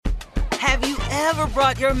Have you ever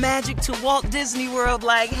brought your magic to Walt Disney World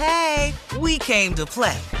like, hey, we came to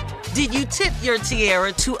play? Did you tip your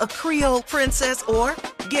tiara to a Creole princess or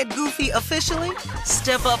get goofy officially?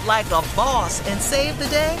 Step up like a boss and save the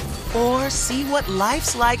day? Or see what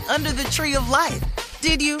life's like under the tree of life?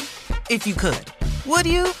 Did you? If you could. Would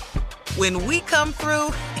you? When we come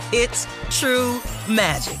through, it's true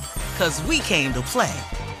magic. 'Cause we came to play.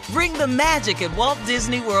 Bring the magic at Walt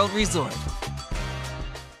Disney World Resort.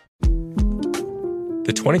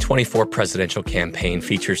 The 2024 presidential campaign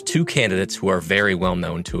features two candidates who are very well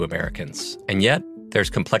known to Americans. And yet, there's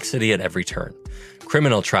complexity at every turn.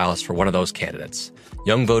 Criminal trials for one of those candidates.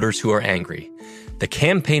 Young voters who are angry. The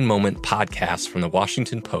Campaign Moment podcast from the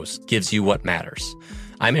Washington Post gives you what matters.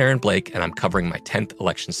 I'm Aaron Blake, and I'm covering my 10th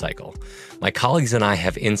election cycle. My colleagues and I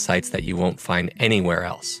have insights that you won't find anywhere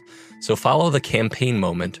else. So follow the Campaign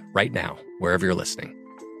Moment right now, wherever you're listening.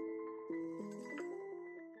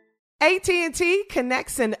 AT&T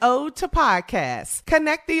connects an ode to podcasts.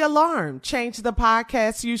 Connect the alarm. Change the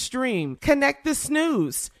podcast you stream. Connect the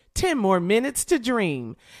snooze. 10 more minutes to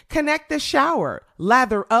dream. Connect the shower.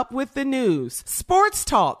 Lather up with the news. Sports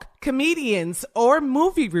talk, comedians, or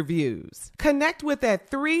movie reviews. Connect with that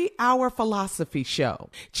 3-hour philosophy show.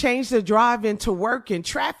 Change the drive into work in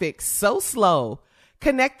traffic so slow.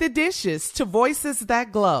 Connect the dishes to voices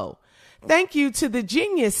that glow. Thank you to the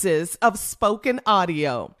geniuses of spoken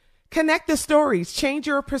audio. Connect the stories, change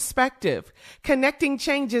your perspective. Connecting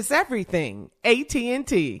changes everything.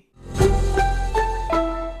 AT&T.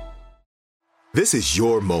 This is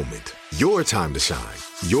your moment, your time to shine,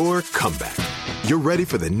 your comeback. You're ready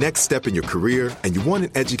for the next step in your career, and you want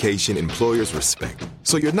an education employers respect.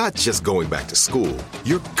 So you're not just going back to school,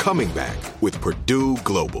 you're coming back with Purdue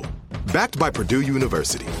Global. Backed by Purdue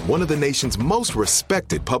University, one of the nation's most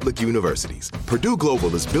respected public universities, Purdue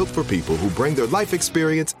Global is built for people who bring their life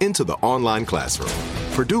experience into the online classroom.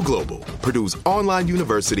 Purdue Global, Purdue's online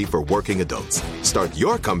university for working adults. Start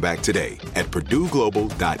your comeback today at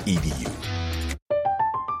purdueglobal.edu.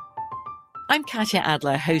 I'm Katya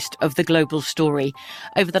Adler, host of The Global Story.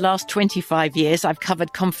 Over the last 25 years, I've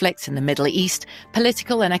covered conflicts in the Middle East,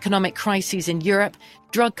 political and economic crises in Europe,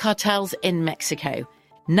 drug cartels in Mexico.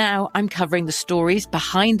 Now I'm covering the stories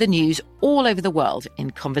behind the news all over the world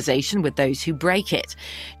in conversation with those who break it.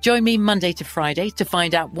 Join me Monday to Friday to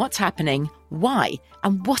find out what's happening, why,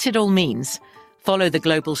 and what it all means. Follow The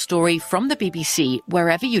Global Story from the BBC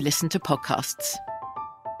wherever you listen to podcasts.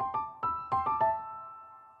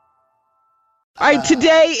 All right,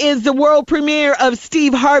 today is the world premiere of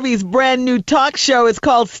Steve Harvey's brand new talk show. It's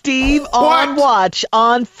called Steve on Watch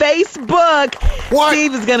on Facebook. What?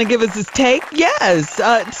 Steve is going to give us his take. Yes.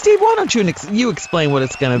 Steve, why don't you explain what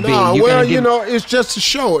it's going to be? It's just a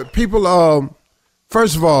show. People,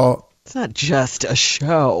 first of all. It's not just a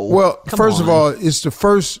show. Well, first of all, it's the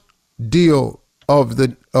first deal of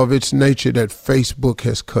its nature that Facebook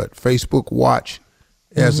has cut. Facebook Watch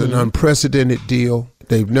as an unprecedented deal.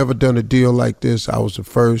 They've never done a deal like this. I was the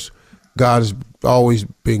first. God has always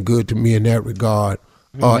been good to me in that regard.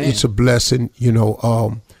 It's a blessing,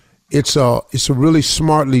 It's a really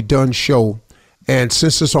smartly done show. And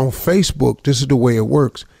since it's on Facebook, this is the way it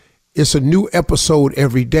works. It's a new episode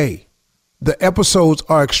every day. The episodes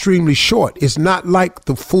are extremely short. It's not like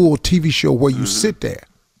the full TV show where you sit there.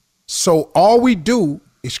 So all we do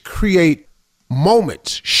is create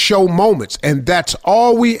moments, show moments, and that's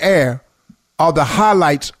all we air are the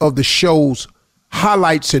highlights of the show's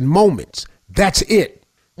highlights and moments. That's it.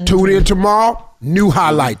 Tune in tomorrow, new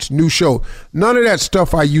highlights, new show. None of that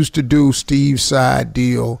stuff I used to do, Steve's side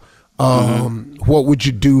deal. What would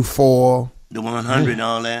you do for? The 100 and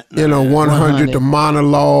all that. 100, the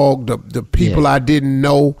monologue, the people I didn't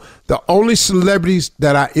know. The only celebrities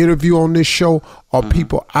that I interview on this show are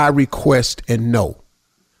people I request and know.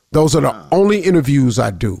 Those are the only interviews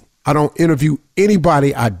I do. I don't interview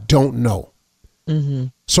anybody I don't know.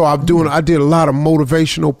 So I did a lot of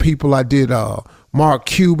motivational people. I did Mark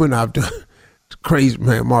Cuban. I've done crazy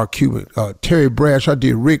man, Mark Cuban, Terry Bradshaw. I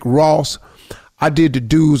did Rick Ross. I did the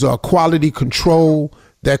dudes Quality Control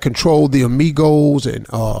that controlled the Amigos and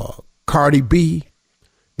Cardi B,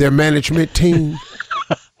 their management team.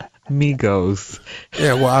 Amigos.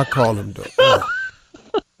 Yeah, well, I call them though.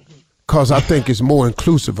 Because I think it's more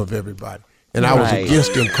inclusive of everybody. And I was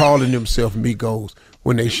against them calling themselves Migos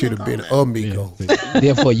when they should have been Amigos.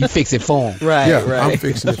 Therefore, you fix it for them. I'm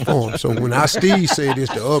fixing it for them. So when Steve said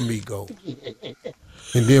it's the Amigos,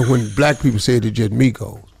 and then when black people said it's just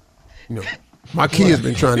Migos, my kids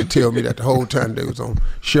been trying to tell me that the whole time they was on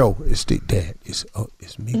show. It's Dad. It's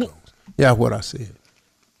Migos. Yeah, what I said.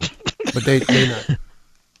 But they not.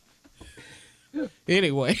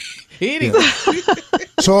 Anyway.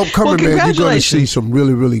 So I'm coming, man. You're going to congratulations. see some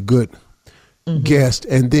really, really good guests.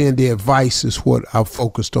 And then the advice is what I've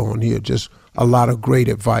focused on here. Just a lot of great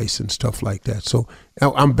advice and stuff like that. So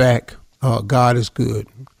I'm back. God is good.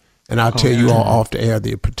 And I'll tell you all off the air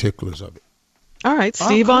the particulars of it. All right,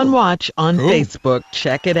 Steve on Watch on Facebook.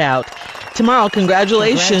 Check it out. Tomorrow,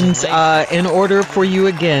 congratulations. In order for you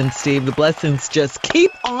again, Steve. The blessings just keep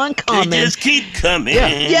on coming. They just keep coming. Yeah.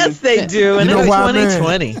 Yes, they do. And You know it's why,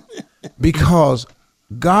 2020. Because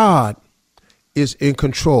God is in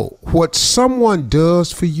control. What someone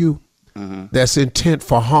does for you that's intent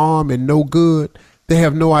for harm and no good, they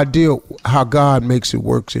have no idea how God makes it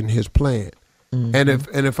work in his plan. And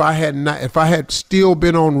if I had still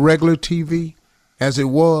been on regular TV as it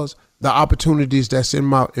was, the opportunities that's in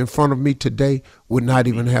front of me today would not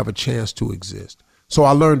even have a chance to exist. So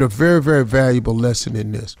I learned a very, very valuable lesson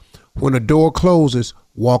in this. When a door closes,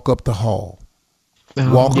 walk up the hall.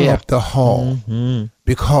 Walk up the hall.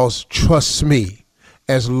 Because trust me,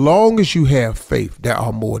 as long as you have faith, there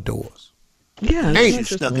are more doors. Yeah, You're it's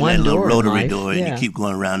just stuck in one that little door in rotary life. door, and Yeah. you keep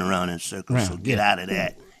going round and round in circles. So get out of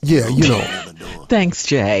that. Yeah, you know. Another door. Thanks,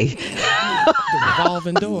 Jay. The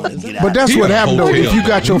revolving door. But that's what happened, though. If you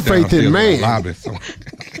got your faith in man, if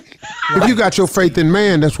you got your faith in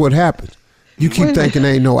man, that's what happens. You keep thinking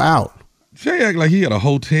there ain't no out. Jay act like he at a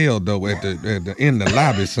hotel though in the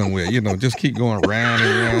lobby somewhere. Just keep going round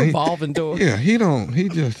and round. Revolving door. Yeah, he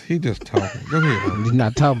just talking. Go ahead. We're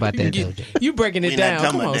not talking about that, though. You breaking it We're down.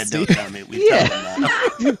 not talking Come on, about that, Steve. though, Tommy. We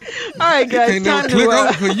talking about All right, guys, Can't never time click to,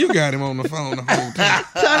 over because you got him on the phone the whole time.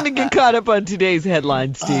 time to get caught up on today's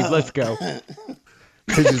headlines, Steve. Let's go.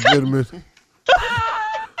 Ladies and gentlemen,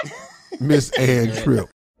 Miss Ann Tripp.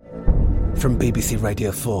 From BBC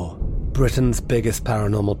Radio 4, Britain's biggest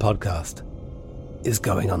paranormal podcast is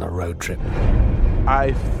going on a road trip.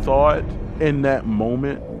 I thought in that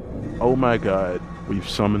moment, oh my God, we've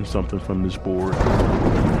summoned something from this board.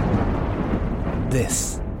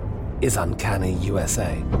 This is Uncanny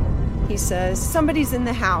USA. He says, somebody's in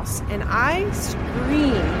the house, and I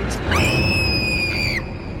screamed.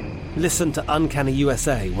 Listen to Uncanny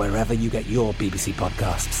USA wherever you get your BBC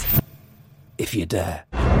podcasts, if you dare.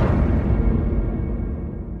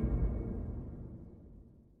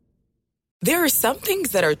 There are some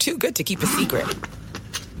things that are too good to keep a secret.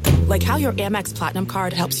 Like how your Amex Platinum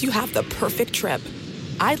card helps you have the perfect trip.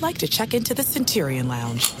 I'd like to check into the Centurion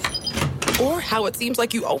Lounge. Or how it seems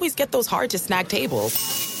like you always get those hard-to-snag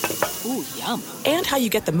tables. Ooh, yum. And how you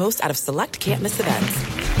get the most out of select can't-miss events.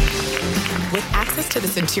 With access to the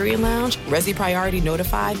Centurion Lounge, Resi Priority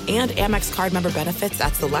Notified, and Amex card member benefits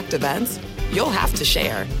at select events, you'll have to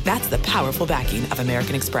share. That's the powerful backing of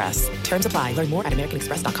American Express. Terms apply. Learn more at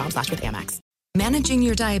americanexpress.com/withAmex. Managing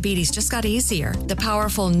your diabetes just got easier. The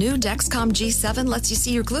powerful new Dexcom G7 lets you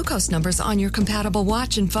see your glucose numbers on your compatible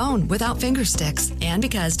watch and phone without finger sticks. And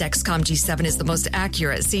because Dexcom G7 is the most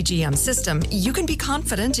accurate CGM system, you can be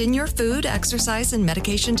confident in your food, exercise, and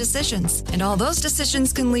medication decisions. And all those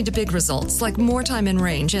decisions can lead to big results like more time in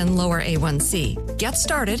range and lower A1C. Get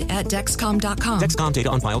started at Dexcom.com. Dexcom data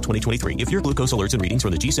on file 2023. If your glucose alerts and readings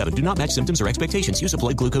from the G7 do not match symptoms or expectations, use a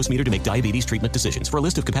blood glucose meter to make diabetes treatment decisions. For a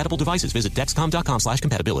list of compatible devices, visit Dexcom.com/compatibility.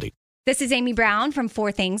 This is Amy Brown from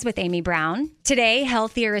 4 Things with Amy Brown. Today,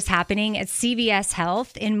 Healthier is happening at CVS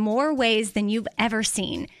Health in more ways than you've ever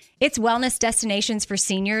seen. It's wellness destinations for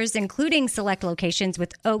seniors, including select locations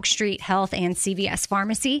with Oak Street Health and CVS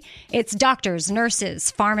Pharmacy. It's doctors,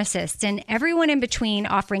 nurses, pharmacists, and everyone in between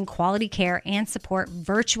offering quality care and support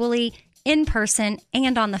virtually, in person,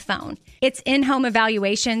 and on the phone. It's in-home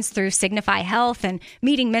evaluations through Signify Health and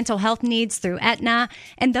meeting mental health needs through Aetna.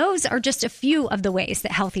 And those are just a few of the ways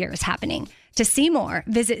that Healthier is happening. To see more,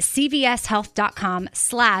 visit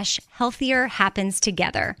cvshealth.com/healthier happens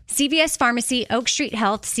together. CVS Pharmacy, Oak Street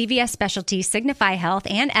Health, CVS Specialty, Signify Health,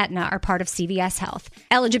 and Aetna are part of CVS Health.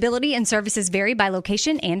 Eligibility and services vary by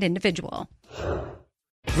location and individual.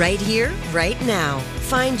 Right here, right now.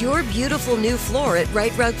 Find your beautiful new floor at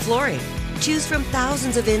Right Rug Flooring. Choose from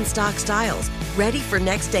thousands of in-stock styles, ready for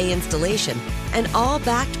next day installation, and all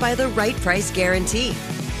backed by the right price guarantee.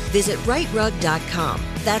 Visit rightrug.com.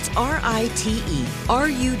 That's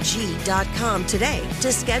RITERUG.com today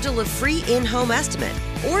to schedule a free in-home estimate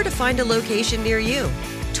or to find a location near you.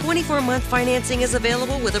 24-month financing is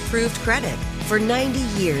available with approved credit. For 90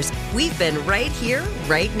 years, we've been right here,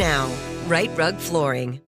 right now. Right Rug Flooring.